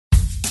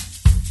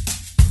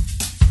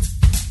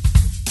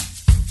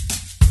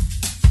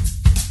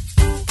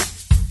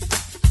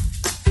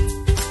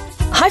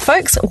Hi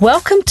folks,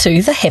 welcome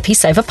to the Happy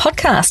Saver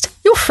podcast.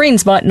 Your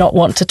friends might not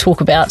want to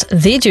talk about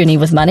their journey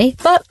with money,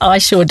 but I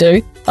sure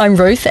do. I'm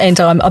Ruth and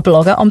I'm a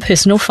blogger on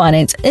personal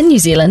finance in New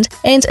Zealand,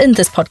 and in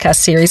this podcast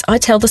series I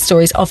tell the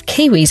stories of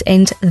Kiwis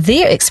and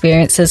their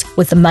experiences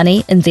with the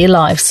money in their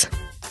lives.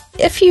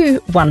 If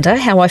you wonder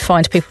how I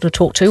find people to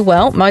talk to,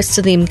 well, most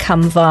of them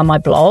come via my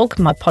blog,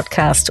 my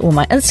podcast or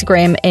my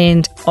Instagram,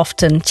 and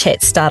often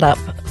chats start up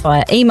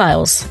via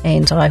emails.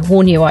 And I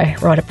warn you, I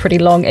write a pretty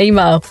long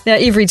email. Now,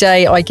 every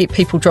day I get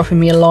people dropping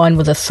me a line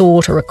with a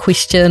thought or a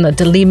question, a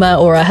dilemma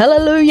or a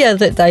hallelujah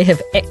that they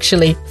have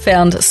actually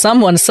found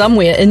someone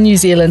somewhere in New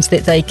Zealand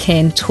that they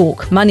can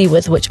talk money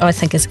with, which I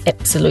think is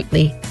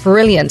absolutely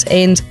brilliant.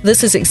 And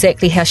this is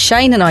exactly how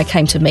Shane and I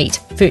came to meet,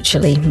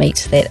 virtually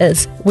meet that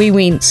is. We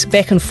went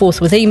back and forth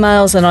with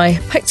emails and I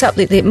picked up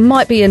that there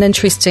might be an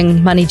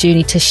interesting money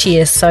journey to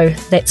share, so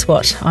that's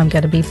what I'm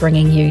going to be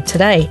bringing you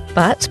today.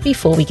 But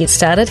before we get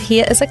started,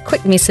 here is a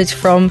quick message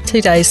from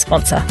today's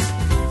sponsor.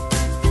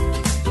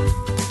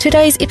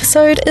 Today's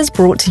episode is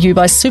brought to you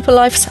by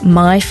Superlife's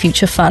My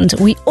Future Fund.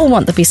 We all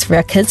want the best for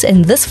our kids,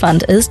 and this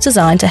fund is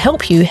designed to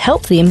help you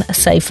help them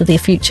save for their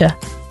future.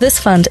 This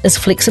fund is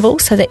flexible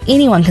so that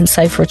anyone can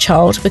save for a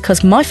child,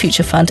 because My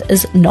Future Fund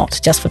is not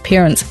just for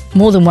parents.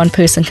 More than one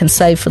person can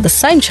save for the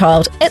same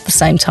child at the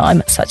same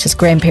time, such as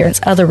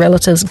grandparents, other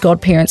relatives,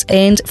 godparents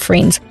and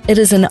friends. It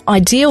is an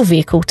ideal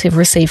vehicle to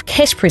receive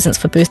cash presents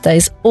for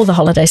birthdays or the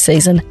holiday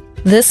season.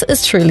 This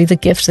is truly the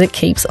gift that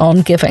keeps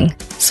on giving.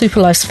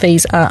 Superlife's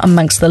fees are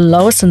amongst the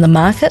lowest in the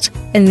market,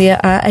 and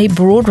there are a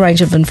broad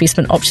range of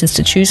investment options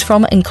to choose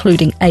from,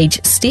 including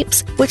age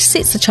steps, which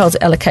sets the child's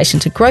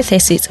allocation to growth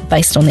assets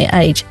based on their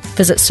age.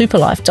 Visit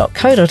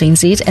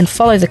superlife.co.nz and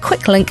follow the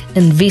quick link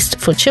Invest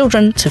for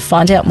Children to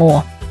find out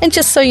more. And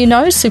just so you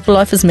know,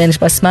 Superlife is managed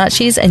by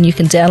Smartshares, and you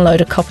can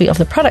download a copy of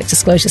the product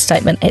disclosure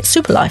statement at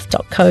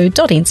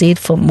superlife.co.nz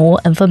for more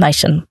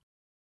information.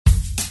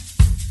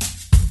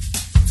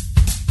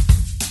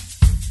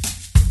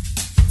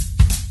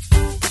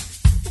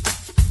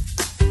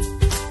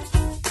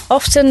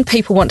 Often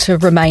people want to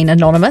remain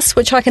anonymous,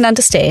 which I can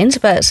understand,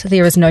 but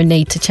there is no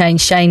need to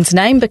change Shane's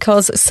name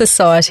because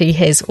society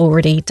has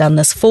already done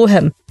this for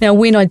him. Now,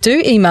 when I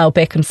do email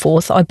back and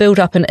forth, I build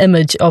up an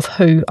image of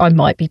who I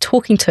might be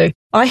talking to.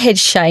 I had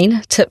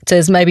Shane tipped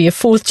as maybe a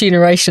fourth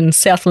generation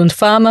Southland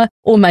farmer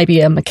or maybe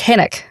a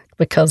mechanic,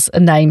 because a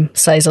name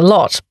says a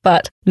lot,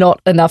 but not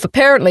enough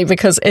apparently,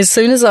 because as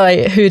soon as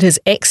I heard his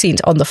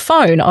accent on the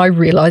phone, I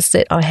realised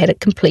that I had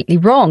it completely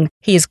wrong.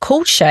 He is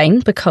called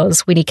Shane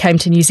because when he came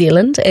to New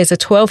Zealand as a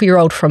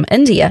 12-year-old from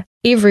India,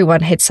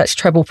 everyone had such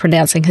trouble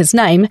pronouncing his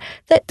name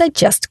that they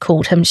just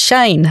called him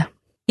Shane.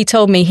 He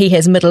told me he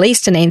has Middle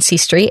Eastern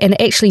ancestry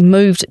and actually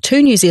moved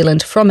to New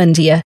Zealand from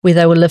India, where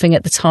they were living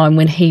at the time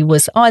when he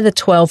was either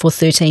 12 or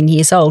 13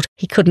 years old.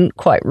 He couldn't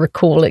quite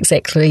recall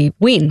exactly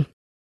when.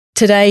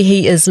 Today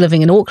he is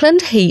living in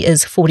Auckland, he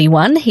is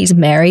 41, he's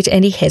married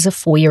and he has a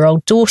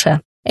 4-year-old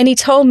daughter. And he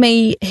told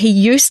me he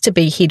used to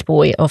be head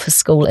boy of his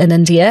school in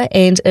India,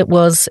 and it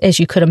was, as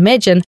you could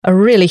imagine, a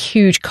really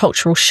huge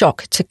cultural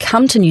shock to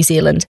come to New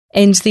Zealand.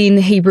 And then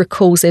he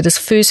recalls that his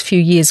first few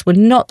years were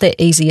not that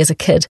easy as a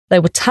kid. They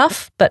were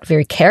tough but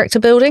very character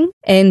building,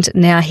 and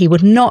now he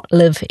would not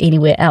live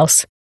anywhere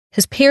else.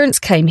 His parents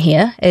came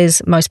here,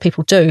 as most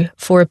people do,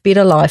 for a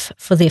better life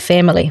for their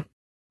family.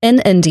 In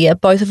India,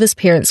 both of his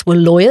parents were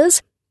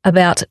lawyers.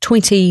 About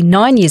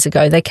 29 years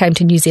ago, they came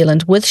to New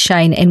Zealand with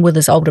Shane and with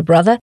his older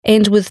brother,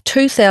 and with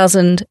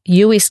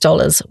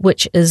 $2,000,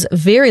 which is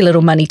very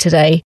little money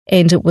today,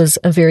 and it was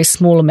a very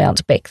small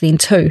amount back then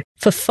too.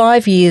 For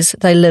 5 years,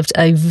 they lived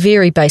a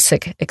very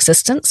basic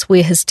existence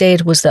where his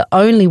dad was the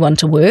only one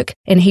to work,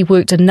 and he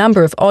worked a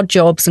number of odd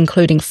jobs,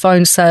 including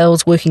phone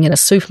sales, working in a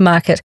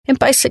supermarket, and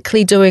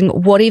basically doing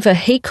whatever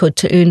he could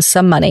to earn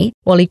some money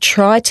while he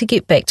tried to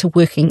get back to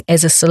working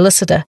as a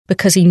solicitor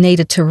because he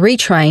needed to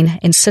retrain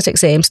and sit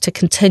exams to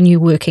continue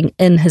working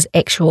in his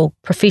actual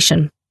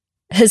profession.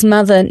 His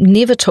mother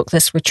never took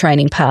this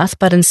retraining path,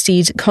 but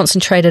instead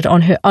concentrated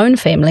on her own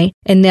family,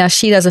 and now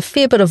she does a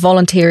fair bit of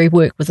voluntary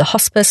work with the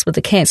hospice, with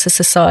the Cancer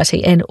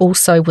Society, and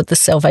also with the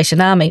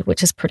Salvation Army,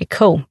 which is pretty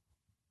cool.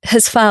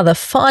 His father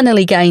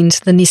finally gained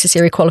the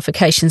necessary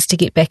qualifications to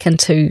get back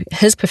into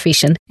his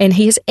profession, and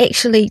he has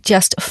actually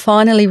just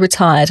finally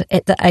retired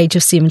at the age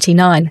of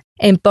 79.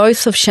 And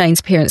both of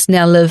Shane's parents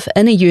now live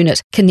in a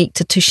unit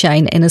connected to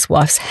Shane and his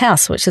wife's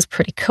house, which is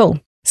pretty cool.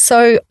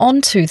 So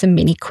on to the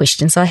many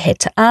questions I had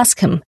to ask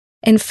him.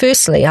 And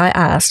firstly, I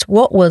asked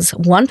what was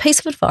one piece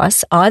of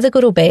advice, either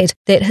good or bad,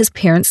 that his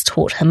parents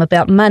taught him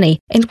about money,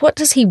 and what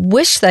does he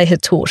wish they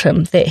had taught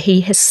him that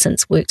he has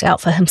since worked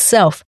out for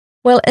himself.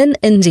 Well, in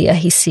India,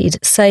 he said,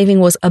 saving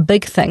was a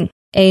big thing.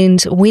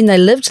 And when they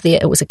lived there,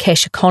 it was a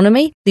cash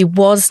economy. There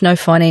was no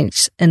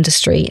finance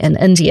industry in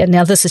India.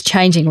 Now, this is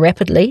changing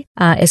rapidly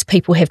as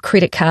people have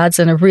credit cards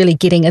and are really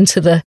getting into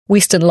the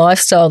Western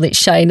lifestyle that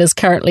Shane is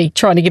currently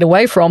trying to get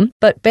away from.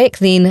 But back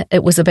then,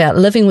 it was about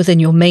living within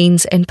your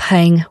means and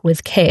paying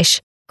with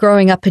cash.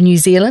 Growing up in New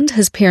Zealand,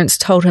 his parents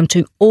told him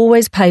to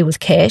always pay with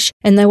cash,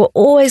 and they were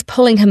always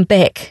pulling him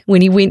back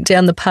when he went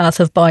down the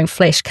path of buying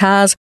flash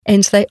cars,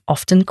 and they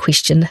often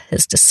questioned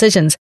his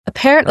decisions.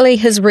 Apparently,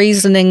 his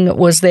reasoning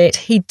was that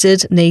he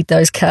did need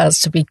those cars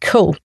to be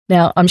cool.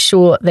 Now, I'm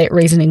sure that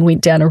reasoning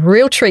went down a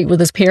real treat with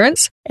his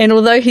parents, and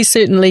although he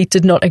certainly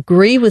did not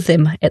agree with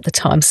them at the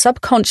time,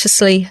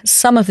 subconsciously,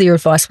 some of their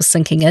advice was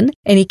sinking in,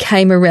 and he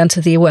came around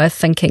to their way of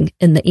thinking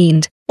in the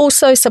end.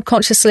 Also,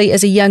 subconsciously,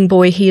 as a young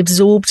boy, he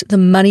absorbed the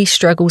money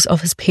struggles of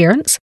his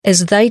parents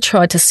as they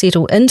tried to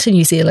settle into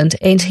New Zealand,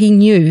 and he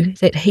knew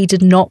that he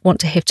did not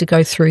want to have to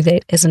go through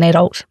that as an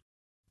adult.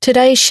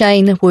 Today,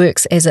 Shane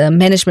works as a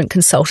management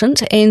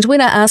consultant, and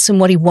when I asked him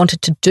what he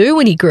wanted to do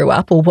when he grew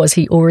up, or was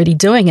he already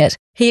doing it,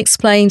 he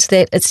explained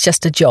that it's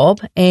just a job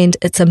and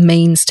it's a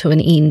means to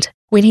an end.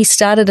 When he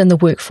started in the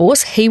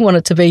workforce, he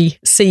wanted to be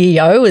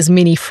CEO, as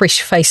many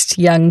fresh-faced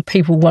young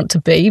people want to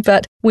be,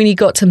 but when he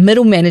got to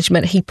middle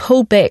management, he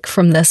pulled back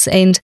from this,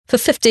 and for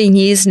 15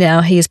 years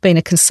now, he has been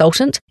a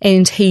consultant,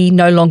 and he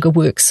no longer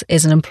works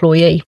as an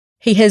employee.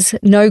 He has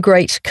no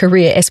great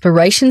career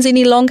aspirations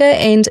any longer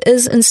and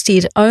is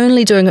instead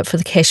only doing it for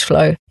the cash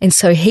flow, and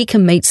so he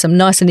can meet some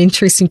nice and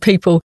interesting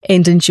people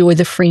and enjoy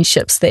the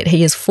friendships that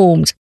he has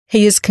formed.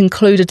 He has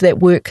concluded that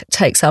work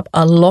takes up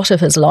a lot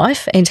of his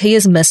life, and he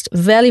has missed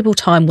valuable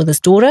time with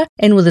his daughter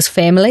and with his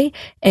family,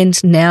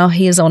 and now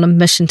he is on a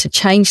mission to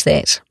change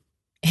that.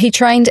 He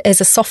trained as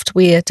a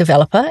software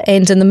developer,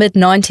 and in the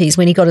mid-90s,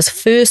 when he got his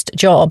first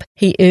job,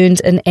 he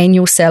earned an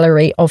annual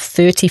salary of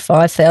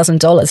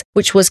 $35,000,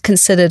 which was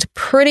considered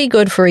pretty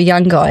good for a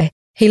young guy.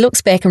 He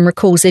looks back and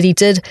recalls that he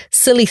did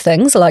silly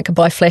things like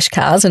buy flash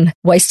cars and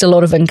waste a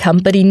lot of income,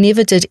 but he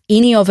never did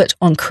any of it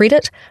on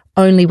credit,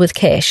 only with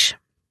cash.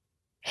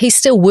 He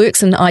still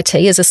works in IT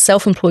as a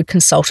self-employed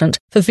consultant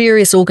for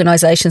various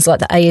organisations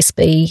like the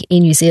ASB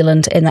in New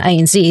Zealand and the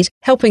ANZ,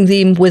 helping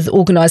them with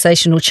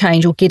organisational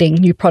change or getting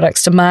new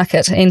products to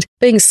market. And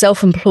being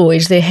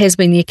self-employed, there has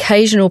been the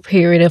occasional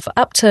period of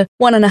up to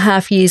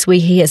 1.5 years where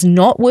he has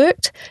not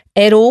worked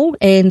at all,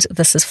 and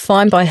this is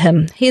fine by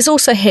him. He has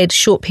also had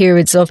short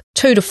periods of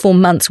 2 to 4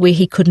 months where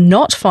he could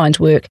not find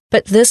work,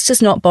 but this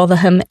does not bother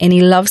him, and he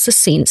loves the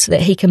sense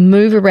that he can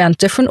move around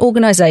different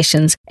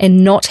organisations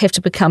and not have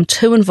to become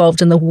too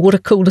involved in the water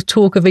cooler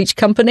talk of each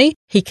company.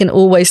 He can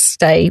always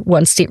stay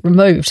one step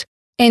removed.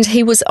 And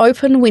he was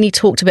open when he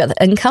talked about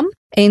the income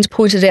and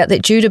pointed out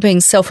that due to being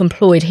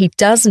self-employed, he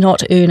does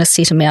not earn a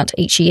set amount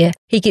each year.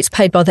 He gets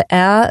paid by the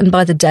hour and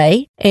by the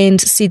day, and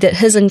said that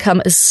his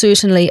income is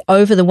certainly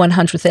over the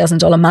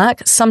 $100,000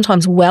 mark,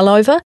 sometimes well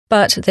over,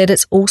 but that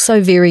it's also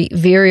very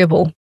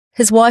variable.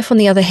 His wife, on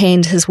the other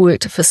hand, has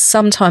worked for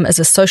some time as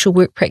a social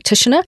work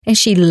practitioner, and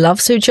she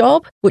loves her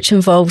job, which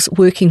involves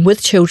working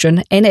with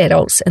children and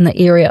adults in the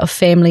area of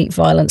family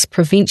violence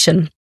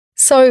prevention.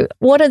 So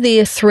what are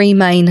their 3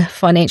 main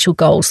financial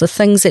goals, the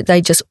things that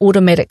they just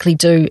automatically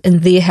do in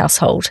their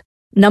household?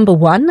 Number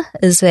 1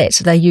 is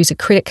that they use a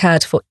credit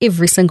card for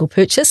every single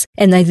purchase,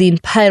 and they then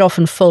pay it off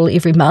in full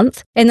every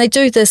month. And they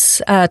do this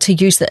to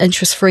use the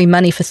interest-free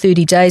money for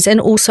 30 days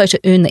and also to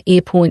earn the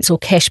air points or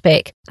cash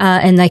back.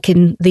 And they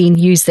can then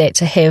use that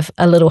to have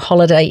a little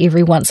holiday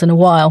every once in a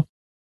while.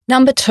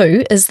 Number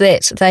 2 is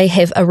that they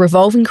have a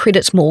revolving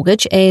credit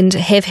mortgage and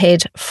have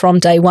had from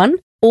day one.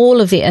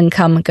 All of their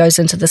income goes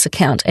into this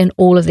account and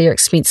all of their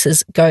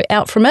expenses go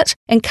out from it.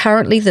 And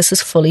currently this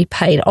is fully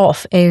paid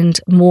off, and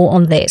more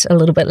on that a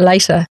little bit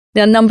later.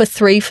 Now, number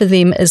 3 for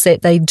them is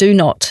that they do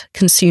not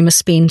consumer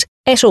spend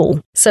at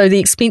all. So the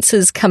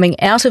expenses coming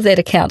out of that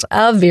account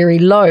are very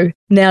low.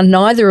 Now,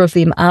 neither of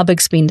them are big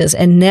spenders,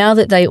 and now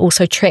that they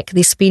also track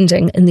their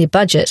spending in their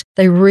budget,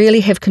 they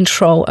really have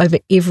control over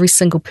every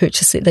single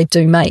purchase that they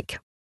do make.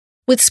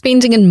 With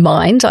spending in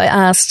mind, I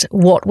asked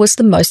what was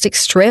the most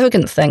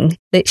extravagant thing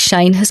that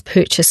Shane has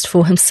purchased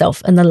for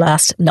himself in the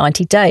last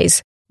 90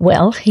 days.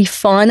 Well, he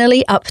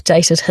finally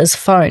updated his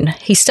phone.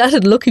 He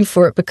started looking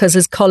for it because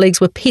his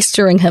colleagues were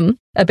pestering him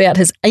about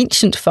his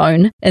ancient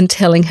phone and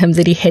telling him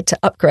that he had to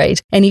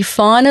upgrade. And he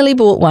finally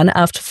bought one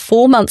after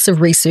 4 months of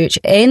research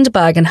and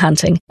bargain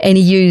hunting, and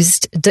he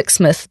used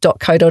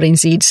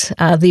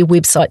dicksmith.co.nz, their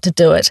website, to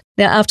do it.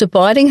 Now, after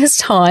biding his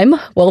time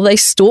while they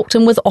stalked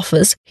him with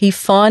offers, he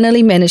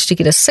finally managed to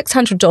get a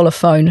 $600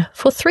 phone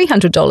for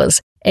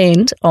 $300.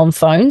 And on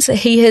phones,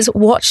 he has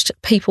watched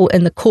people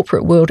in the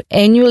corporate world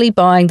annually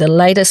buying the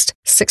latest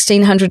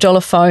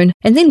 $1,600 phone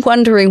and then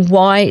wondering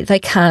why they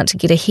can't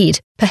get ahead.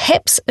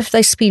 Perhaps if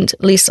they spent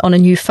less on a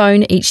new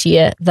phone each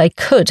year, they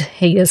could,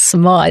 he has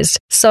surmised.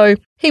 So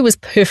he was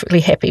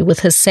perfectly happy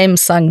with his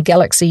Samsung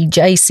Galaxy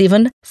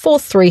J7 for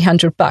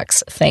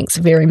 $300. Thanks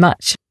very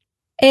much.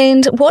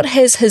 And what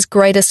has his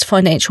greatest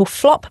financial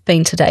flop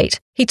been to date?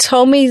 He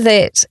told me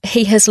that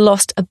he has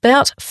lost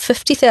about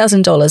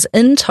 $50,000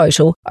 in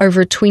total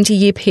over a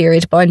 20-year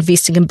period by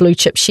investing in blue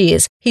chip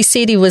shares. He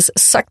said he was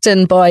sucked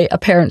in by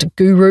apparent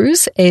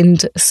gurus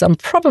and some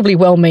probably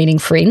well-meaning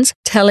friends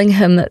telling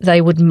him that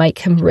they would make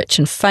him rich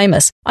and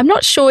famous. I'm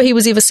not sure he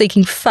was ever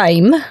seeking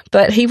fame,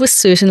 but he was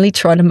certainly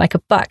trying to make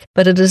a buck,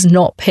 but it has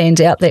not panned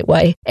out that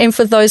way. And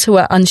for those who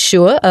are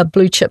unsure, a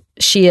blue chip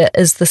share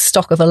is the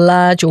stock of a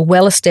large or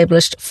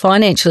well-established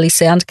financially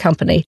sound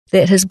company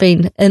that has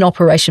been in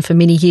operation for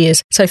many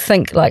years. So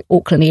think like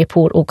Auckland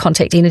Airport or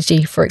Contact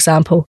Energy, for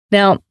example.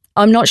 Now,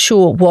 I'm not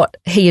sure what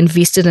he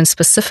invested in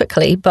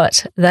specifically,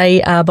 but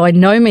they are by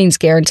no means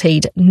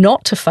guaranteed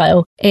not to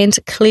fail, and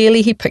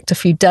clearly he picked a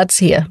few duds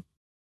here.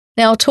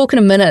 Now, I'll talk in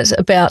a minute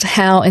about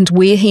how and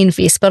where he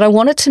invests, but I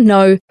wanted to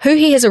know who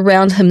he has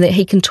around him that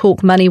he can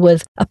talk money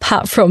with,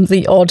 apart from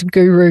the odd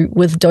guru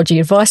with dodgy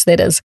advice,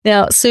 that is.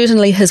 Now,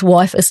 certainly his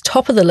wife is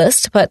top of the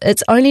list, but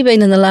it's only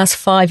been in the last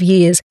 5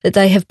 years that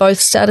they have both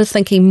started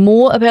thinking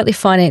more about their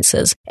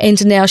finances,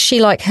 and now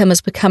she, like him, is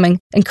becoming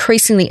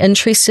increasingly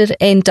interested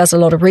and does a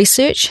lot of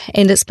research,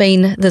 and it's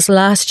been this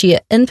last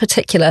year in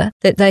particular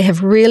that they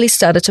have really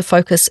started to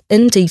focus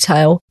in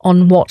detail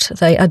on what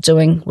they are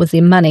doing with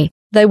their money.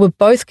 They were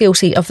both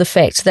guilty of the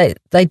fact that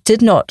they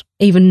did not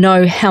even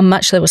know how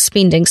much they were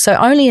spending. So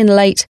only in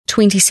late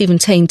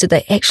 2017 did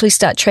they actually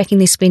start tracking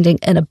their spending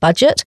in a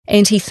budget.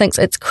 And he thinks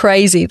it's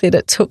crazy that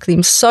it took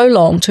them so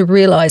long to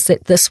realise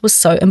that this was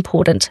so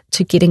important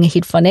to getting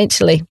ahead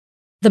financially.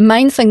 The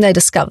main thing they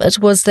discovered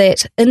was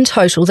that in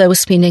total they were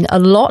spending a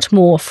lot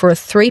more for a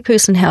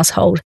 3-person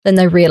household than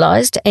they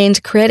realised,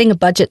 and creating a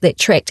budget that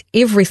tracked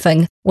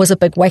everything was a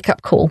big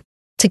wake-up call.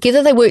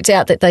 Together they worked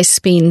out that they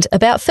spend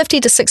about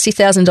 $50,000 to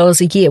 $60,000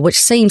 a year, which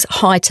seems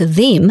high to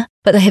them,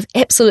 but they have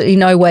absolutely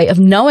no way of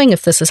knowing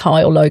if this is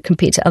high or low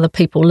compared to other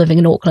people living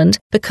in Auckland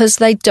because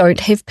they don't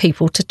have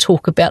people to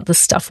talk about this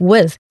stuff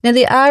with. Now,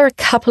 there are a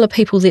couple of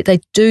people that they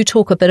do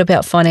talk a bit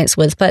about finance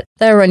with, but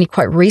they're only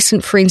quite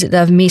recent friends that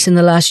they've met in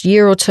the last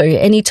year or two,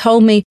 and he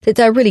told me that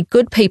they're really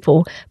good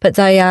people, but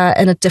they are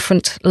in a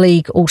different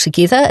league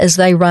altogether as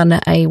they run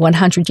a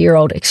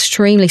 100-year-old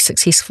extremely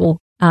successful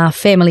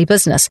family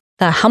business.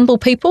 They're humble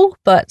people,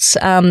 but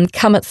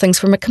come at things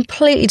from a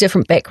completely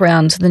different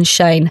background than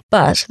Shane,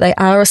 but they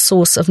are a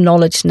source of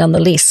knowledge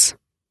nonetheless.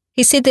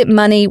 He said that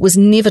money was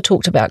never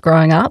talked about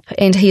growing up,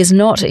 and he is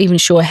not even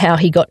sure how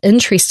he got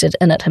interested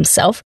in it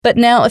himself, but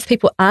now if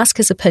people ask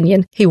his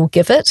opinion, he will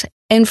give it.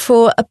 And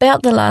for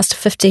about the last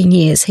 15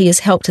 years, he has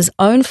helped his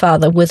own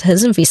father with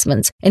his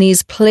investments, and he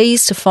is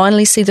pleased to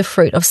finally see the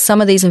fruit of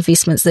some of these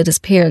investments that his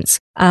parents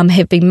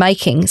have been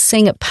making,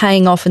 seeing it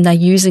paying off and they're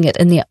using it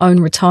in their own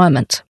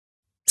retirement.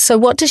 So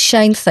what does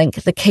Shane think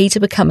the key to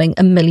becoming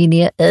a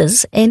millionaire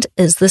is, and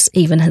is this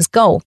even his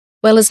goal?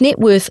 Well, his net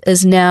worth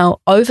is now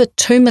over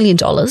 $2 million,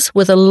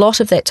 with a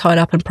lot of that tied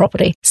up in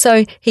property.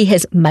 So he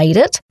has made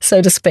it,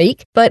 so to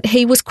speak, but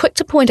he was quick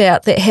to point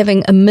out that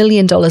having $1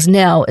 million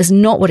now is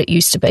not what it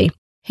used to be.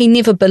 He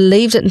never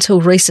believed it until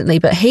recently,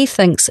 but he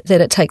thinks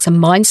that it takes a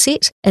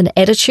mindset, an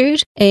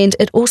attitude, and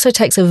it also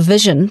takes a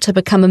vision to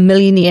become a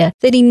millionaire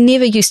that he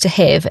never used to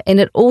have. And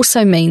it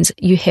also means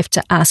you have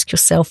to ask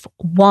yourself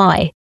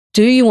why.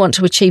 Do you want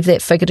to achieve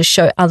that figure to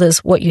show others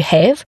what you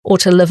have or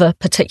to live a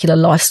particular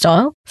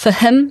lifestyle? For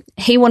him,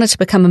 he wanted to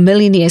become a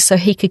millionaire so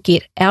he could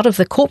get out of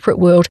the corporate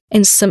world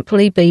and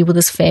simply be with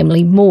his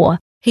family more.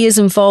 He is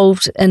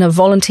involved in a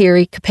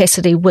voluntary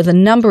capacity with a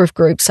number of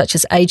groups such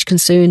as Age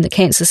Concern, the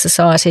Cancer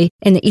Society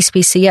and the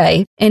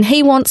SPCA, and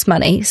he wants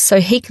money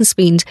so he can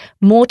spend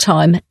more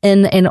time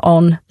in and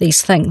on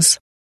these things.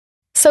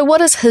 So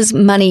what is his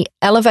money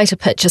elevator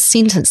pitch, a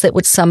sentence that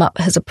would sum up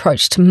his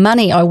approach to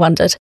money, I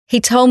wondered. He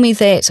told me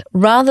that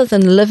rather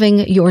than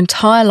living your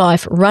entire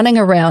life running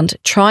around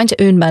trying to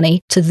earn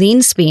money to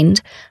then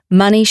spend,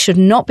 money should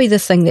not be the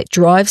thing that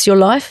drives your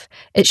life.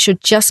 It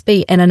should just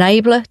be an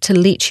enabler to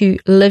let you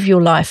live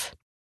your life.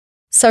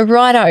 So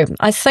righto,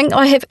 I think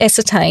I have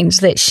ascertained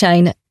that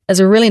Shane is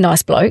a really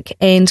nice bloke,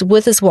 and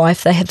with his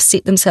wife they have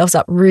set themselves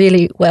up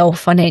really well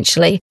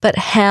financially. But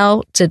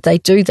how did they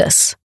do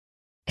this?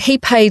 He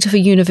paid for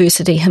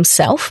university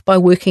himself by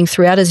working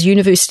throughout his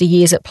university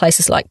years at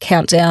places like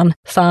Countdown,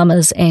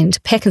 Farmers and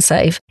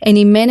Pak'nSave, and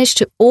he managed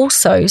to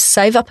also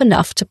save up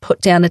enough to put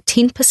down a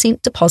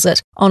 10%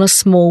 deposit on a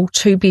small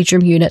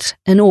 2-bedroom unit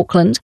in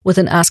Auckland with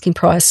an asking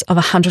price of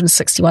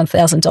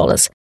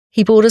 $161,000.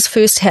 He bought his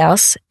first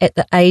house at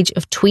the age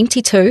of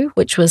 22,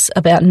 which was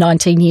about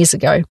 19 years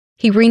ago.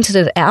 He rented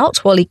it out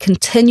while he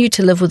continued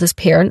to live with his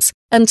parents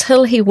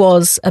until he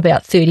was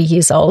about 30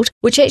 years old,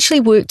 which actually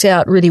worked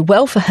out really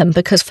well for him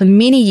because for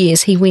many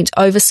years he went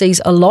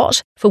overseas a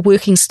lot for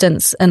working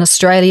stints in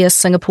Australia,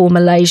 Singapore,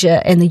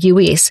 Malaysia and the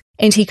US,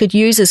 and he could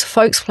use his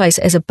folks' place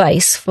as a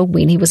base for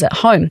when he was at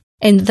home.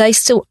 And they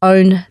still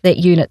own that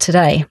unit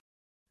today.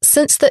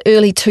 Since the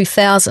early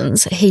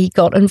 2000s, he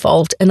got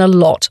involved in a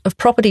lot of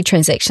property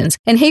transactions,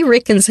 and he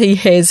reckons he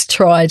has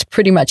tried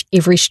pretty much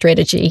every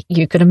strategy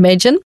you could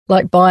imagine,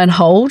 like buy and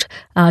hold,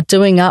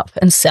 doing up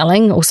and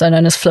selling, also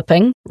known as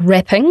flipping,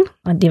 wrapping,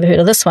 I'd never heard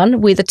of this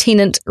one, where the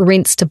tenant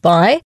rents to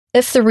buy,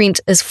 If the rent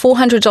is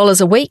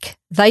 $400 a week,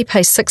 they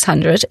pay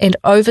 $600, and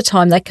over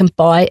time they can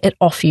buy it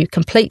off you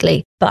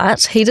completely.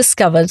 But he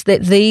discovered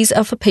that these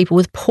are for people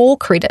with poor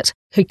credit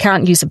who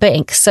can't use a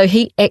bank, so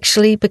he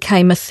actually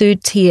became a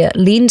third-tier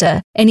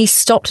lender, and he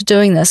stopped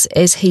doing this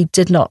as he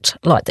did not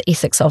like the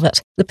ethics of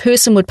it. The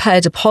person would pay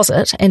a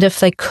deposit, and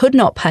if they could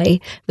not pay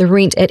the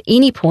rent at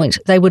any point,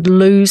 they would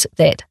lose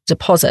that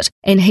deposit,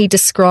 and he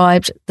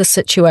described the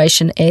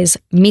situation as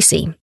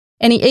messy.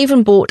 And he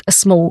even bought a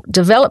small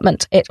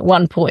development at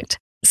one point.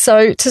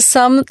 So to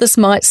some, this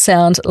might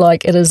sound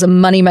like it is a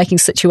money-making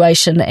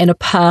situation and a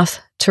path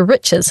to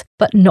riches,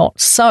 but not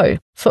so.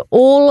 For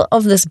all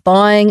of this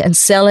buying and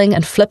selling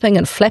and flipping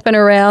and flapping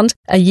around,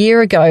 a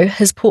year ago,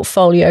 his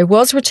portfolio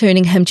was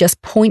returning him just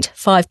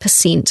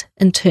 0.5%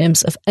 in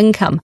terms of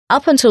income.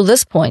 Up until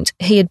this point,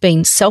 he had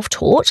been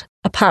self-taught,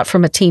 apart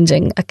from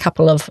attending a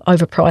couple of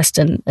overpriced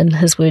and, in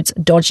his words,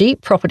 dodgy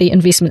property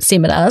investment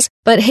seminars,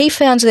 but he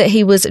found that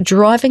he was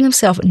driving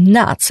himself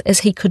nuts as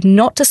he could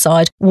not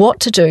decide what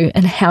to do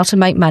and how to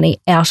make money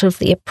out of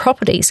their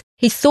properties.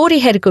 He thought he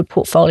had a good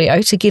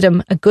portfolio to get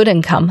him a good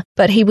income,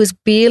 but he was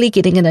barely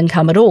getting an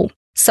income at all.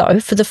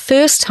 So, for the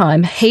first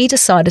time, he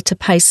decided to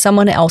pay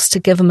someone else to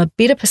give him a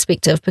better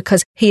perspective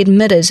because he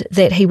admitted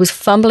that he was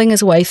fumbling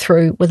his way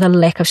through with a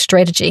lack of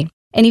strategy.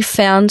 And he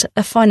found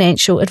a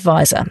financial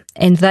advisor,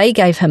 and they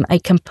gave him a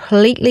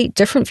completely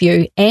different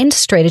view and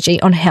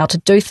strategy on how to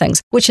do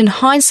things, which in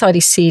hindsight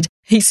he said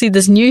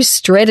this new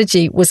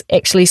strategy was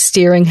actually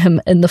staring him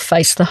in the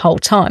face the whole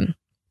time.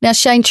 Now,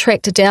 Shane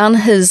tracked down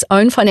his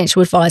own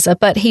financial advisor,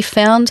 but he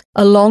found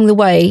along the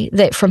way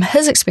that from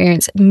his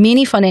experience,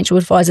 many financial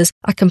advisors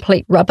are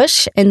complete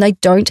rubbish and they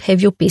don't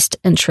have your best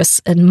interests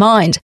in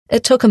mind.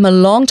 It took him a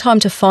long time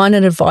to find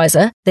an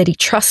advisor that he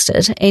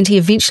trusted, and he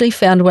eventually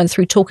found one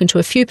through talking to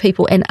a few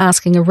people and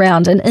asking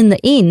around. And in the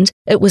end,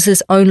 it was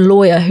his own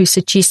lawyer who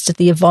suggested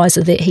the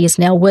advisor that he is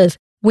now with.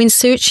 When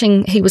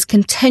searching, he was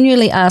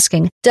continually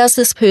asking, does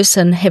this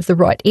person have the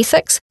right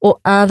ethics, or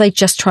are they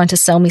just trying to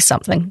sell me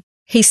something?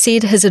 He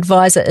said his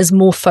advisor is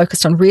more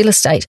focused on real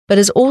estate, but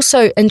is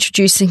also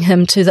introducing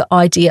him to the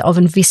idea of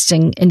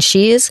investing in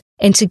shares,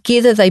 and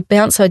together they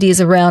bounce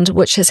ideas around,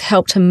 which has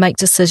helped him make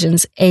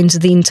decisions and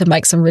then to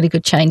make some really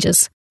good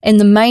changes. And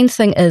the main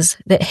thing is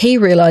that he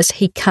realised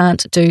he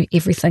can't do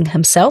everything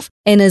himself,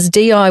 and his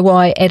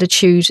DIY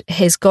attitude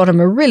has got him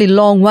a really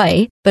long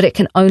way, but it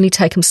can only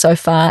take him so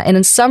far, and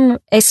in some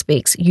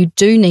aspects you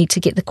do need to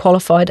get the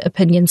qualified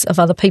opinions of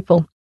other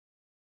people.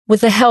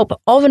 With the help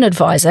of an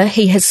advisor,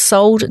 he has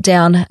sold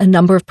down a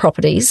number of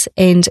properties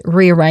and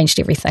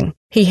rearranged everything.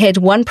 He had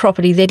one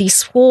property that he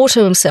swore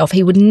to himself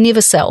he would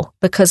never sell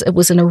because it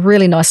was in a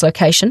really nice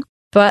location.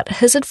 But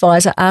his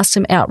advisor asked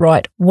him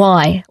outright,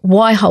 why?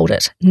 Why hold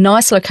it?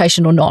 Nice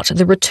location or not?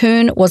 The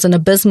return was an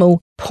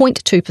abysmal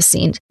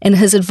 0.2%, and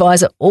his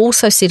advisor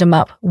also set him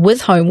up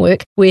with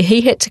homework where he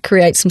had to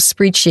create some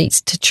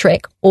spreadsheets to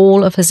track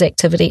all of his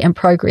activity and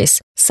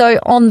progress. So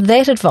on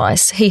that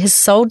advice, he has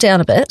sold down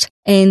a bit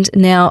and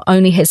now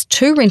only has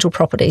 2 rental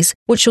properties,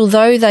 which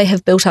although they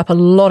have built up a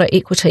lot of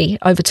equity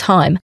over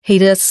time, he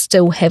does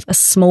still have a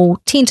small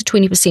 10 to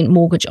 20%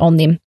 mortgage on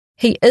them.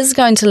 He is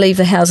going to leave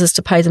the houses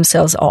to pay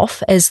themselves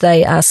off as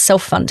they are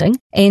self-funding,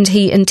 and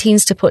he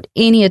intends to put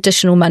any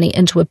additional money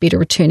into a better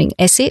returning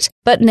asset.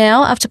 But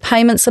now, after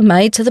payments are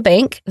made to the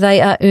bank, they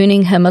are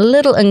earning him a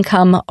little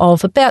income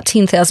of about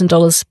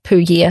 $10,000 per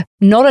year.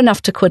 Not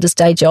enough to quit his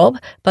day job,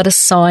 but a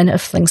sign of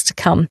things to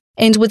come.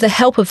 And with the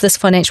help of this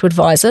financial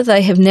advisor,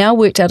 they have now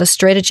worked out a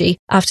strategy.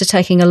 After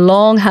taking a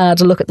long, hard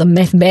look at the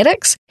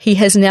mathematics, he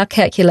has now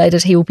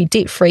calculated he will be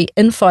debt-free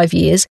in 5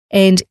 years,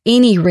 and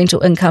any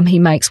rental income he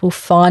makes will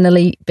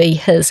finally be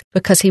his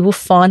because he will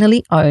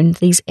finally own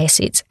these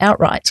assets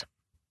outright.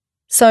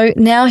 So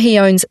now he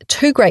owns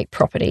 2 great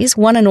properties,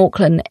 one in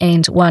Auckland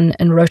and one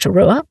in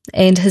Rotorua,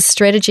 and his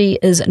strategy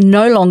is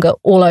no longer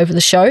all over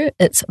the show.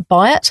 It's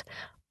buy it,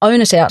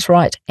 own it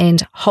outright,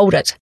 and hold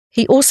it.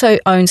 He also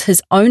owns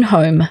his own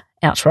home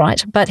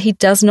outright, but he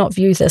does not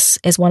view this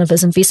as one of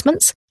his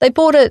investments. They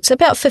bought it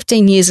about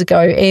 15 years ago,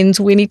 and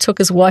when he took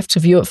his wife to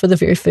view it for the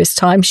very first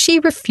time, she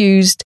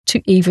refused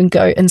to even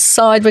go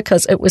inside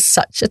because it was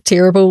such a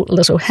terrible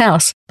little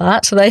house.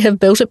 But they have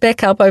built it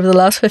back up over the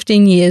last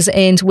 15 years,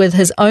 and with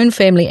his own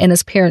family and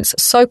his parents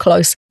so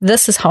close,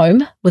 this is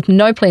home with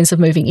no plans of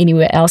moving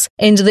anywhere else,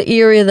 and the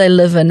area they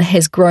live in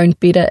has grown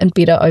better and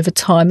better over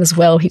time as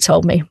well, he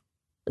told me.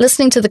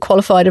 Listening to the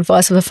qualified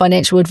advice of a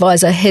financial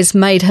advisor has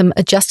made him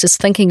adjust his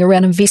thinking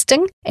around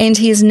investing, and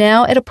he is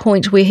now at a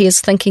point where he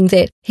is thinking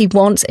that he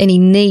wants and he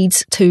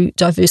needs to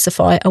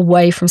diversify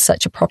away from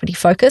such a property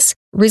focus.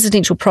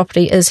 Residential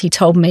property is, he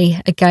told me,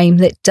 a game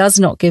that does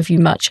not give you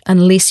much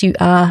unless you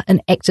are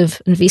an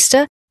active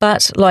investor.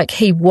 But like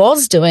he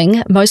was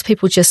doing, most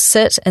people just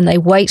sit and they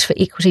wait for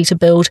equity to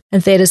build,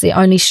 and that is the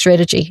only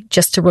strategy,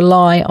 just to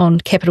rely on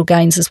capital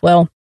gains as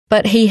well.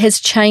 But he has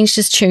changed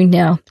his tune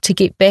now to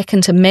get back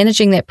into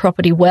managing that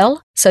property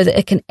well so that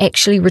it can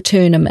actually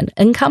return him an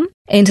income,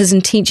 and his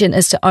intention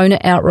is to own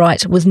it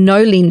outright with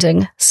no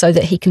lending so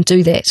that he can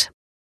do that.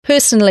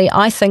 Personally,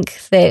 I think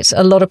that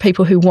a lot of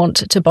people who want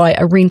to buy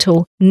a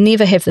rental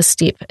never have the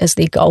step as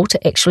their goal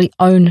to actually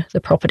own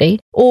the property,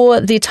 or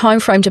their time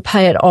frame to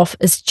pay it off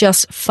is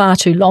just far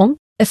too long.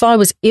 If I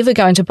was ever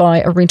going to buy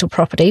a rental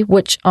property,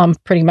 which I'm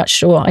pretty much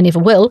sure I never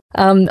will,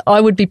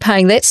 I would be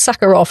paying that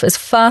sucker off as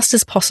fast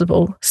as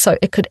possible so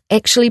it could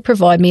actually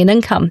provide me an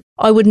income.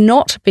 I would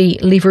not be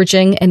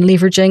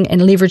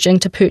leveraging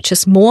to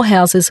purchase more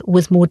houses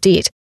with more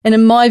debt. And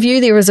in my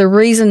view, there is a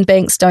reason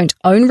banks don't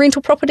own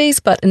rental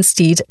properties, but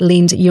instead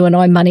lend you and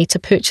I money to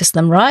purchase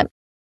them, right?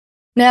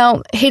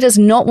 Now, he does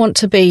not want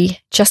to be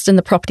just in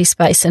the property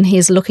space, and he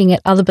is looking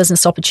at other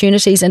business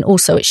opportunities and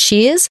also at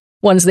shares.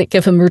 Ones that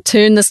give him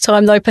return this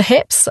time, though,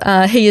 perhaps.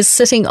 He is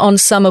sitting on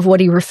some of what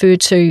he referred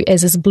to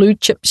as his blue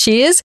chip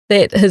shares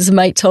that his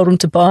mate told him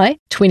to buy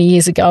 20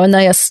 years ago, and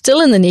they are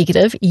still in the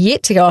negative,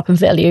 yet to go up in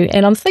value.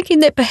 And I'm thinking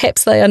that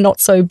perhaps they are not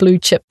so blue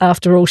chip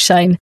after all,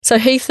 Shane. So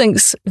he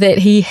thinks that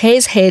he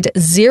has had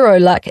zero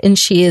luck in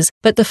shares,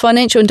 but the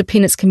financial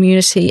independence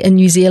community in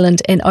New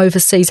Zealand and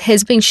overseas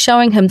has been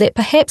showing him that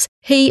perhaps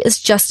he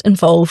is just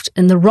involved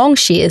in the wrong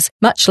shares,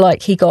 much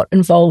like he got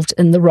involved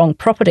in the wrong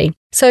property.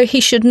 So he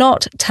should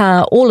not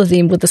tar all of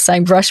them with the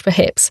same brush,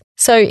 perhaps.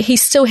 So he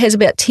still has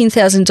about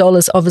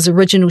 $10,000 of his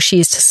original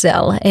shares to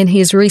sell, and he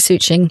is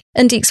researching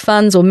index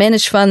funds or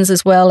managed funds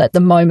as well at the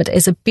moment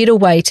as a better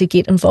way to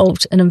get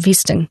involved in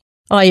investing.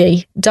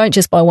 I.e., don't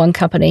just buy one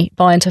company,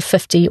 buy into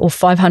 50 or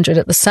 500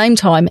 at the same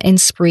time and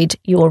spread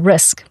your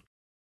risk.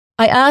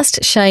 I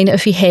asked Shane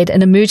if he had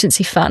an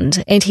emergency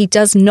fund, and he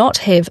does not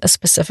have a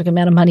specific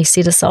amount of money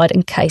set aside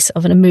in case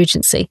of an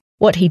emergency.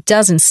 What he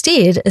does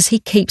instead is he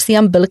keeps the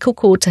umbilical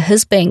cord to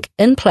his bank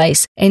in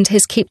place and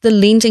has kept the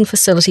lending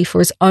facility for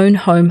his own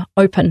home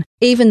open,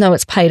 even though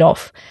it's paid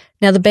off.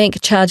 Now, the bank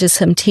charges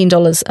him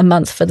 $10 a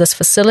month for this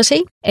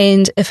facility,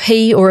 and if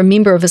he or a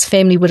member of his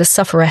family were to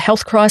suffer a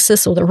health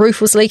crisis or the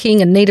roof was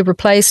leaking and needed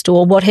replaced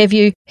or what have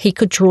you, he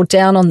could draw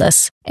down on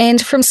this.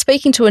 And from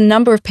speaking to a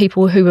number of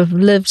people who have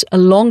lived a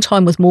long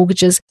time with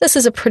mortgages, this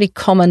is a pretty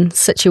common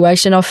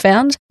situation I've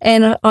found,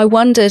 and I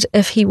wondered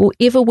if he will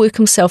ever work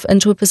himself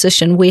into a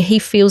position where he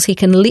feels he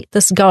can let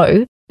this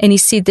go. And he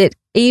said that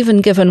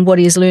even given what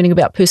he is learning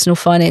about personal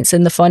finance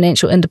in the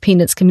financial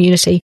independence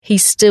community, he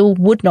still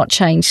would not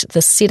change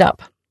this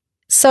setup.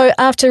 So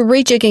after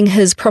rejigging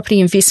his property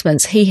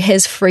investments, he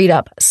has freed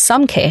up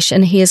some cash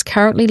and he is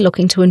currently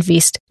looking to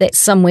invest that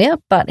somewhere,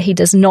 but he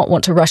does not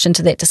want to rush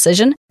into that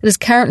decision. It is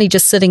currently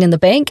just sitting in the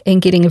bank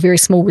and getting a very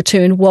small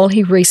return while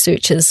he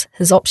researches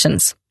his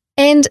options.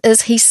 And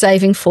is he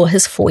saving for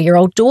his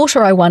 4-year-old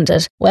daughter, I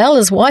wondered? Well,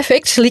 his wife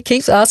actually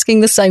keeps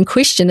asking the same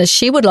question as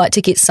she would like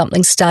to get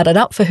something started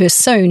up for her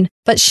soon.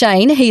 But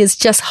Shane, he is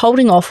just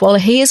holding off while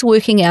he is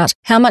working out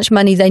how much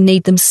money they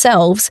need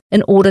themselves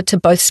in order to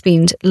both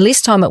spend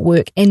less time at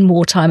work and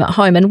more time at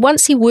home. And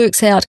once he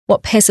works out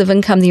what passive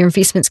income their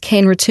investments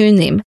can return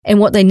them and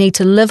what they need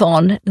to live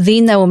on,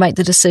 then they will make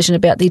the decision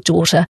about their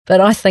daughter. But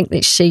I think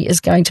that she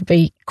is going to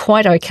be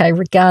quite okay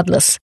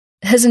regardless.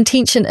 His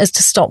intention is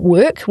to stop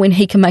work when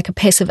he can make a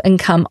passive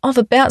income of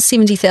about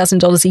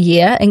 $70,000 a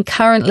year, and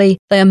currently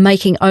they are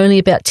making only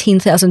about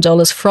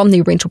 $10,000 from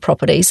their rental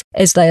properties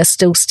as they are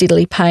still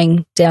steadily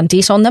paying down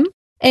debt on them.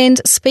 And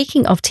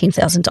speaking of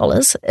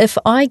 $10,000, if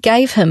I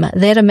gave him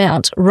that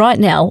amount right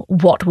now,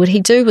 what would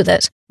he do with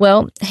it?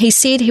 Well, he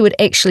said he would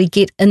actually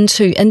get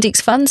into index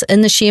funds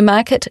in the share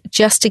market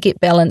just to get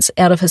balance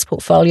out of his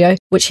portfolio,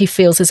 which he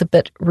feels is a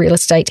bit real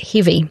estate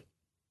heavy.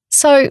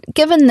 So,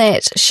 given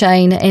that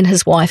Shane and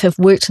his wife have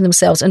worked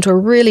themselves into a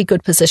really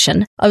good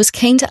position, I was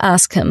keen to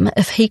ask him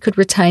if he could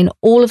retain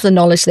all of the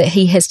knowledge that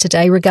he has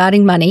today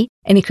regarding money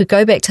and he could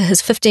go back to his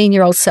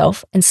 15-year-old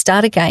self and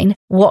start again,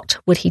 what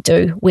would he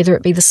do, whether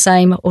it be the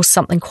same or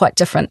something quite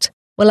different?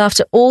 Well,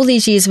 after all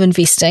these years of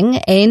investing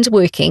and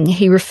working,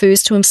 he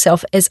refers to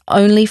himself as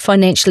only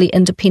financially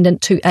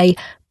independent to a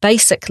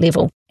basic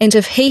level. And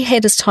if he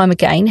had his time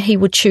again, he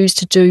would choose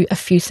to do a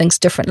few things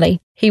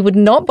differently. He would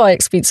not buy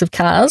expensive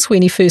cars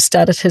when he first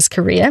started his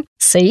career.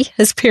 See,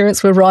 his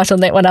parents were right on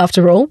that one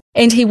after all.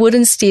 And he would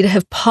instead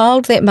have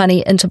piled that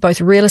money into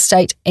both real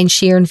estate and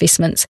share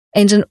investments.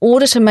 And in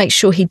order to make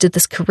sure he did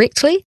this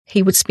correctly,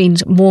 he would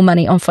spend more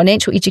money on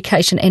financial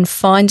education and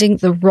finding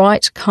the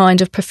right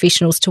kind of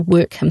professionals to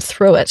work him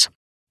through it.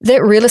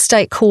 That real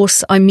estate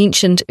course I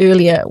mentioned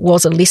earlier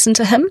was a lesson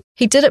to him.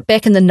 He did it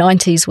back in the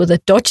 90s with a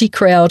dodgy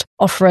crowd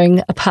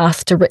offering a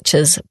path to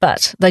riches,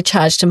 but they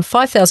charged him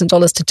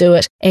 $5,000 to do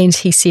it, and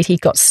he said he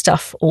got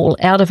stuff all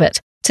out of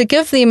it. To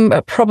give them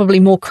probably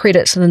more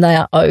credit than they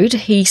are owed,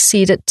 he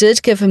said it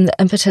did give him the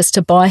impetus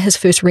to buy his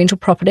first rental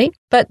property,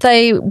 but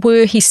they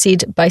were, he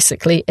said,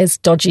 basically as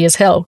dodgy as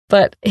hell.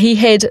 But he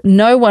had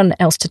no one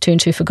else to turn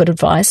to for good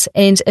advice,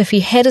 and if he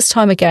had his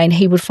time again,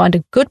 he would find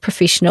a good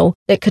professional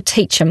that could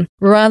teach him,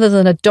 rather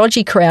than a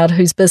dodgy crowd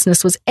whose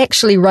business was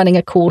actually running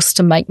a course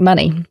to make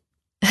money.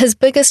 His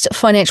biggest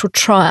financial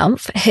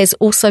triumph has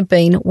also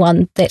been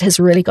one that has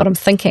really got him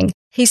thinking.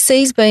 He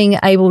sees being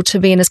able to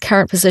be in his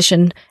current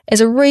position as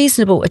a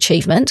reasonable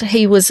achievement.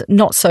 He was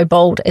not so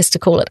bold as to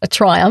call it a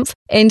triumph,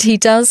 and he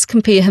does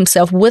compare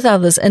himself with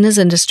others in his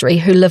industry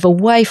who live a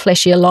way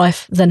flashier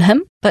life than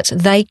him, but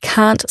they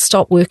can't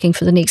stop working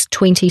for the next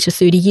 20 to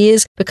 30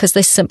 years because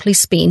they simply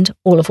spend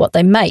all of what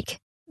they make.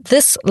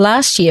 This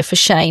last year for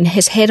Shane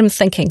has had him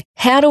thinking,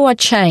 how do I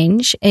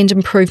change and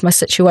improve my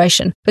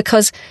situation?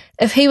 Because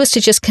if he was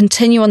to just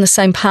continue on the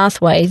same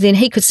pathway, then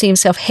he could see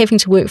himself having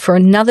to work for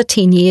another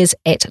 10 years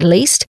at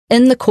least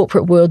in the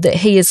corporate world that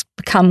he has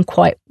become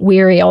quite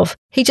wary of.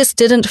 He just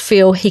didn't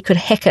feel he could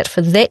hack it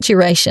for that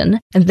duration,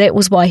 and that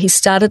was why he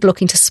started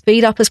looking to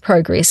speed up his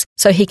progress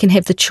so he can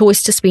have the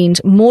choice to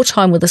spend more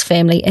time with his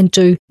family and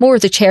do more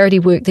of the charity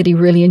work that he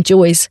really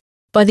enjoys.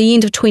 By the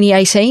end of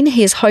 2018,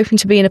 he is hoping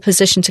to be in a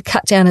position to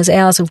cut down his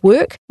hours of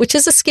work, which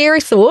is a scary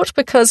thought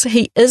because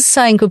he is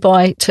saying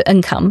goodbye to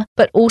income,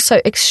 but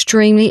also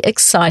extremely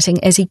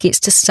exciting as he gets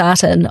to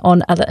start in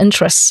on other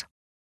interests.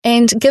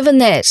 And given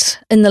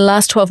that in the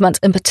last 12 months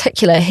in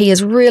particular, he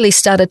has really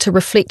started to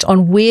reflect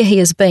on where he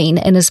has been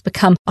and has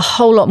become a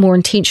whole lot more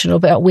intentional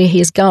about where he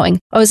is going,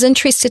 I was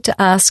interested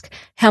to ask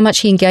how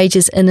much he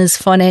engages in his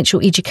financial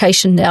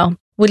education now.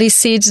 Well, he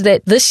said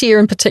that this year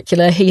in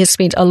particular, he has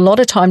spent a lot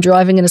of time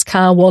driving in his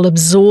car while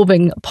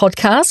absorbing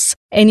podcasts.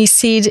 And he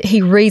said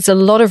he reads a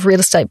lot of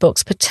real estate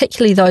books,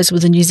 particularly those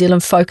with a New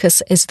Zealand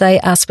focus, as they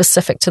are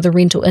specific to the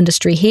rental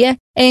industry here.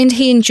 And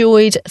he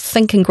enjoyed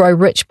Think and Grow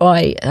Rich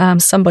by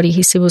somebody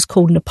he said was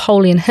called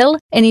Napoleon Hill.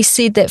 And he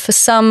said that for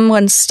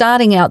someone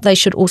starting out, they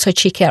should also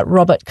check out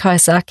Robert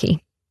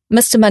Kiyosaki.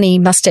 Mr. Money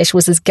Mustache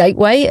was his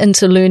gateway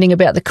into learning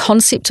about the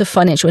concept of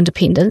financial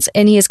independence,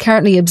 and he is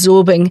currently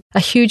absorbing a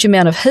huge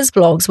amount of his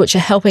blogs, which are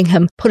helping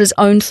him put his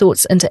own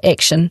thoughts into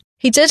action.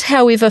 He did,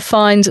 however,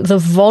 find the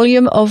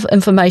volume of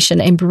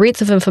information and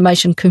breadth of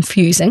information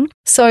confusing.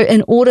 So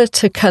in order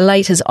to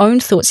collate his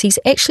own thoughts, he's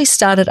actually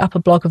started up a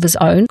blog of his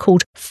own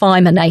called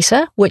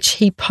Fiminator, which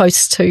he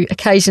posts to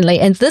occasionally.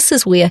 And this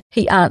is where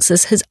he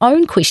answers his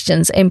own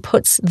questions and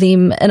puts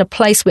them in a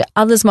place where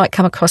others might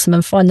come across them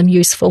and find them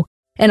useful.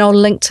 And I'll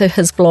link to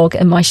his blog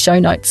in my show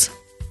notes.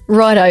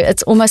 Righto,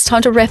 it's almost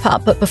time to wrap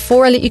up, but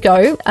before I let you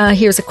go,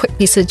 here's a quick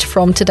message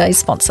from today's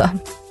sponsor.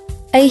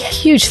 A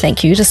huge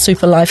thank you to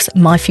Superlife's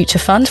My Future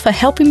Fund for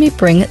helping me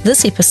bring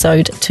this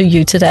episode to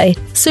you today.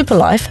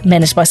 Superlife,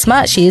 managed by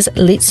Smartshares,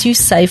 lets you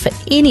save for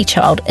any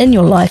child in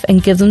your life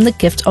and give them the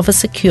gift of a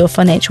secure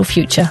financial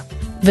future.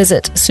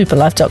 Visit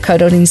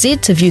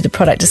superlife.co.nz to view the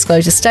product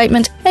disclosure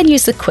statement and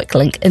use the quick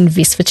link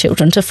Invest for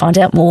Children to find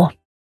out more.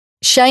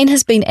 Shane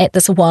has been at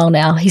this a while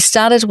now. He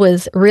started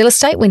with real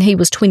estate when he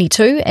was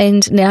 22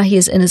 and now he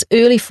is in his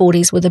early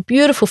 40s with a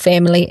beautiful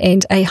family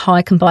and a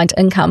high combined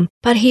income.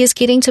 But he is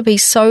getting to be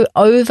so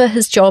over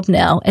his job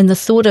now, and the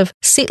thought of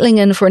settling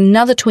in for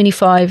another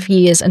 25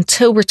 years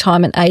until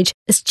retirement age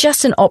is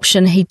just an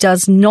option he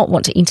does not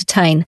want to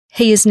entertain.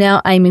 He is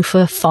now aiming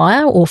for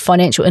FIRE or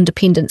financial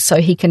independence so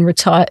he can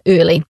retire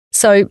early.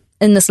 So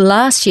in this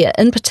last year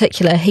in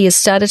particular, he has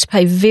started to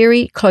pay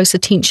very close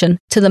attention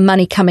to the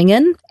money coming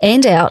in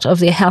and out of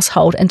their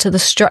household and to the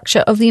structure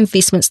of the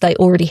investments they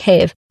already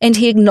have. And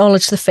he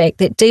acknowledged the fact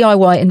that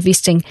DIY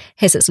investing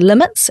has its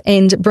limits,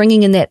 and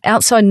bringing in that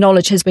outside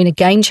knowledge has been a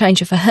game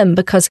changer for him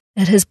because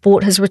it has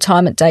brought his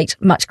retirement date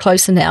much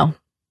closer now.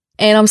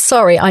 And I'm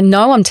sorry, I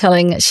know I'm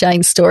telling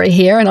Shane's story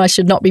here and I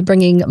should not be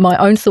bringing my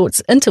own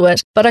thoughts into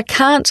it, but I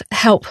can't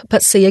help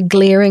but see a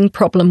glaring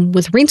problem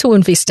with rental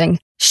investing.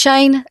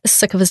 Shane is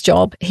sick of his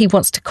job. He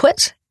wants to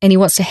quit and he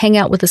wants to hang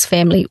out with his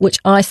family, which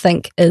I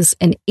think is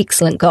an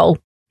excellent goal.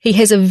 He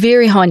has a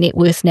very high net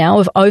worth now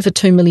of over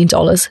 $2 million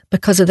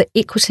because of the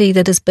equity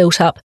that is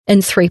built up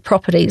in 3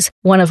 properties,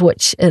 one of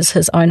which is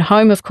his own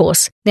home, of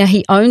course. Now,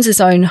 he owns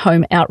his own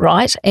home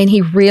outright and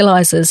he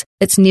realises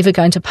it's never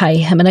going to pay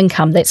him an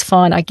income. That's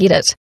fine, I get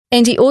it.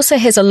 And he also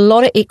has a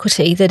lot of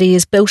equity that he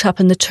has built up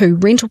in the 2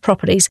 rental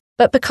properties.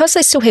 But because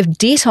they still have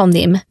debt on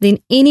them, then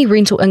any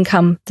rental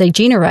income they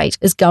generate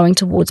is going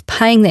towards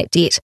paying that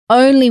debt.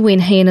 Only when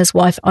he and his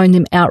wife own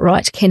them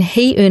outright can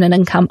he earn an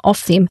income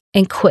off them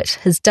and quit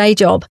his day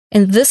job.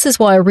 And this is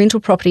why a rental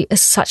property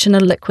is such an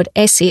illiquid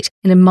asset,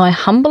 and in my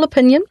humble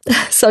opinion,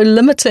 so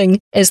limiting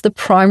as the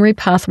primary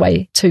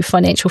pathway to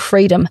financial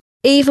freedom.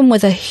 Even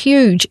with a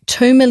huge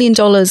 $2 million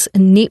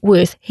in net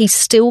worth, he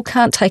still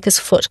can't take his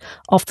foot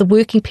off the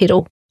working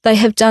pedal. They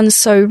have done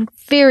so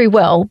very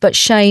well, but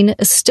Shane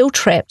is still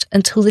trapped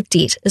until the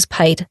debt is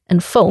paid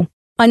in full.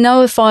 I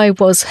know if I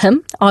was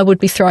him, I would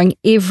be throwing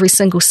every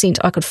single cent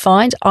I could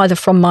find, either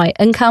from my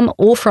income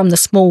or from the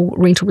small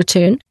rental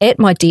return, at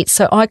my debt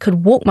so I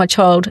could walk my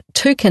child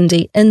to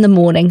kindy in the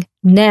morning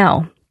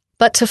now.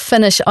 But to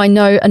finish, I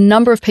know a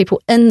number of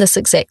people in this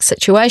exact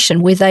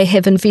situation where they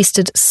have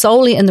invested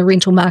solely in the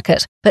rental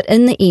market, but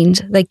in the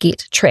end, they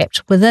get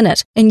trapped within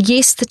it. And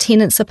yes, the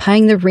tenants are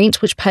paying the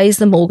rent, which pays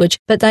the mortgage,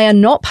 but they are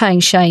not paying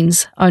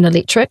Shane's own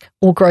electric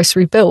or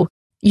grocery bill.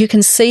 You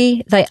can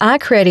see they are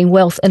creating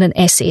wealth in an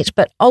asset,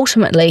 but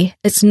ultimately,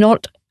 it's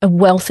not a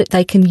wealth that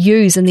they can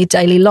use in their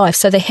daily life.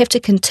 So they have to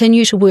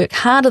continue to work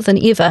harder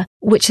than ever,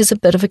 which is a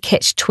bit of a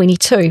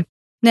catch-22.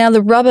 Now,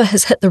 the rubber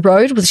has hit the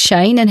road with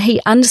Shane and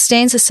he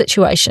understands the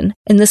situation.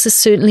 And this is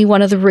certainly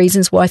one of the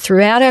reasons why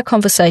throughout our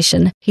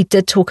conversation, he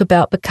did talk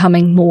about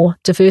becoming more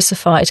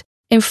diversified.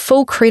 And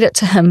full credit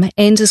to him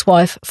and his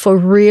wife for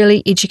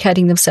really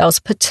educating themselves,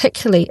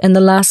 particularly in the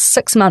last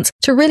 6 months,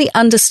 to really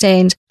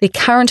understand their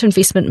current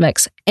investment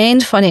mix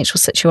and financial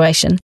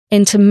situation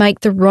and to make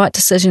the right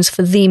decisions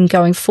for them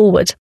going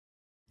forward.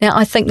 Now,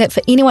 I think that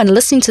for anyone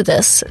listening to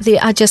this,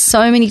 there are just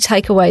so many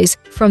takeaways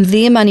from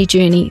their money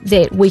journey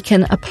that we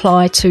can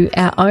apply to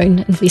our own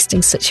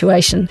investing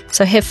situation.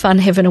 So have fun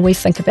having a wee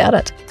think about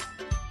it.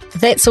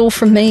 That's all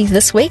from me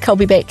this week. I'll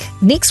be back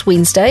next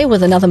Wednesday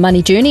with another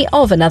money journey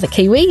of another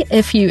Kiwi.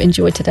 If you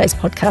enjoyed today's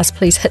podcast,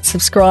 please hit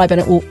subscribe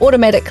and it will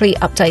automatically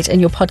update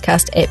in your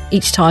podcast app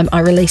each time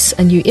I release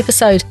a new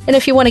episode. And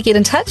if you want to get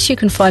in touch, you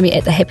can find me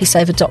at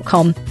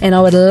thehappysaver.com. And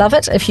I would love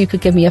it if you could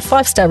give me a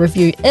 5-star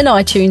review in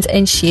iTunes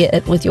and share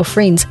it with your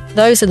friends.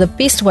 Those are the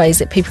best ways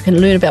that people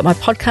can learn about my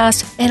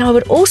podcast. And I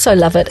would also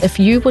love it if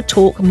you would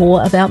talk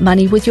more about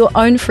money with your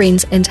own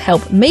friends and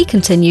help me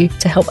continue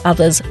to help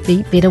others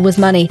be better with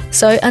money.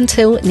 So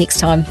until next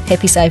time,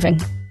 happy saving.